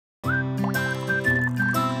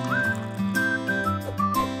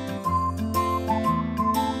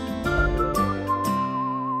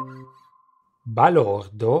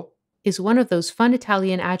Balordo is one of those fun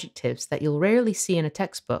Italian adjectives that you'll rarely see in a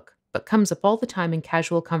textbook, but comes up all the time in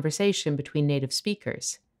casual conversation between native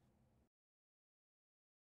speakers.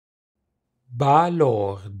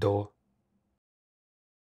 Balordo.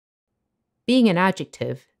 Being an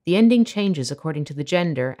adjective, the ending changes according to the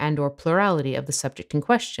gender and/or plurality of the subject in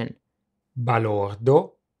question.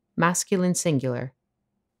 Balordo, Masculine singular,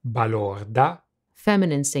 balorda,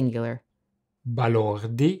 feminine singular,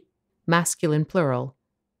 balordi, masculine plural,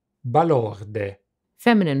 balorde.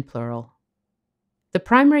 feminine plural. The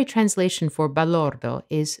primary translation for balordo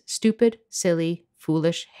is stupid, silly,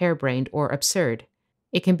 foolish, harebrained, or absurd.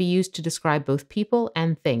 It can be used to describe both people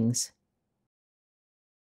and things.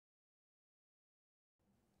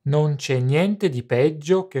 Non c'è niente di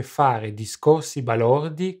peggio che fare discorsi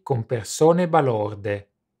balordi con persone balorde.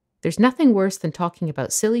 There's nothing worse than talking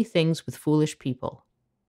about silly things with foolish people.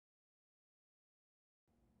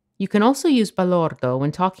 You can also use balordo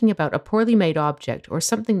when talking about a poorly made object or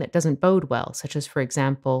something that doesn't bode well, such as, for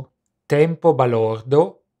example, Tempo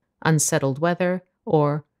balordo, unsettled weather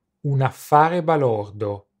or un affare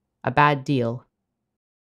balordo. a bad deal.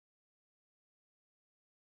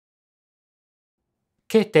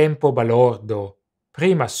 Che tempo balordo!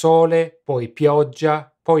 Prima sole, poi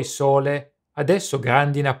pioggia, poi sole, adesso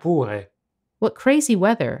grandina pure. What crazy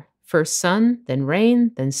weather! First sun, then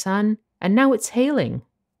rain, then sun, and now it's hailing.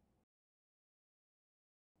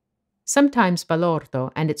 Sometimes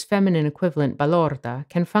balordo and its feminine equivalent balorda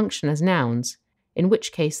can function as nouns, in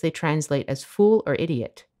which case they translate as fool or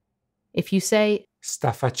idiot. If you say,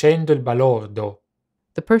 Sta facendo il balordo.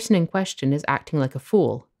 the person in question is acting like a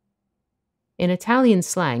fool. In Italian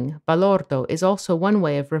slang, balordo is also one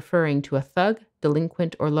way of referring to a thug,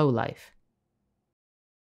 delinquent, or lowlife.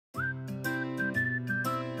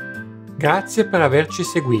 Grazie per averci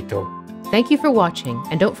seguito. Thank you for watching,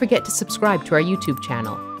 and don't forget to subscribe to our YouTube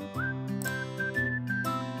channel.